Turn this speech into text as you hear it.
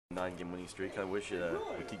9-game winning streak. I wish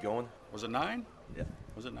we keep going. Was it 9? Yeah.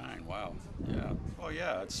 Was it 9? Wow. Yeah. Well,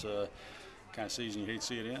 yeah. It's kind of season you hate to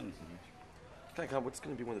see it in. What's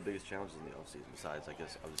going to be one of the biggest challenges in the offseason besides, I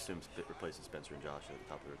guess, I would assume replacing Spencer and Josh at the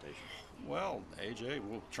top of the rotation? Well, AJ,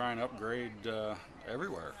 we'll try and upgrade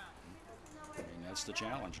everywhere. I mean, that's the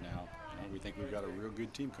challenge now. We think we've got a real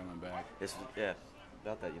good team coming back. Yeah,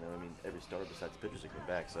 about that, I mean, every starter besides the pitchers are coming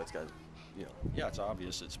back, so that's got, Yeah, it's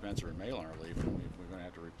obvious that Spencer and Malin are leaving. We're going to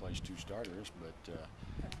have to replace 2 starters, but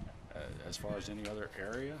as far as any other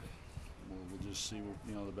area, we'll just see,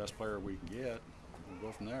 the best player we can get. We'll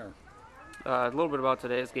go from there. A little bit about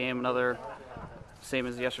today's game. Another same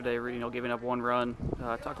as yesterday. Giving up 1 run.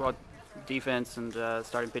 Talk about defense and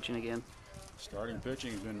starting pitching again. Starting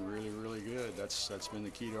pitching has been really, really good. That's been the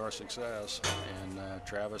key to our success. And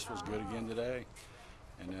Travis was good again today.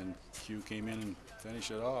 And then Q came in and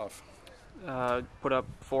finished it off. Put up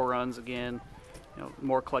 4 runs again.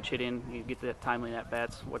 More clutch hitting. You get the timely at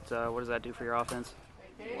bats. What does that do for your offense?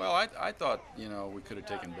 Well, I thought we could have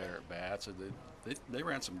taken better at bats. They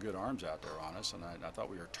ran some good arms out there on us, and I thought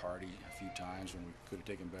we were tardy a few times when we could have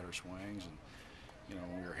taken better swings. And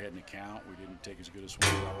when we were heading to count, we didn't take as good a swing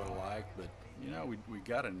as I would have liked. But we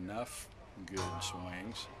got enough good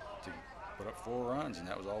swings to put up 4 runs, and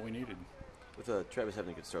that was all we needed. With Travis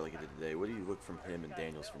having a good start like he did today, what do you look from him and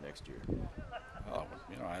Daniels for next year? Oh,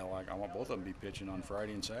 I want both of them to be pitching on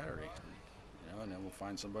Friday and Saturday. And then we'll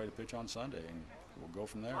find somebody to pitch on Sunday, and we'll go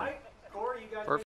from there. Perfect.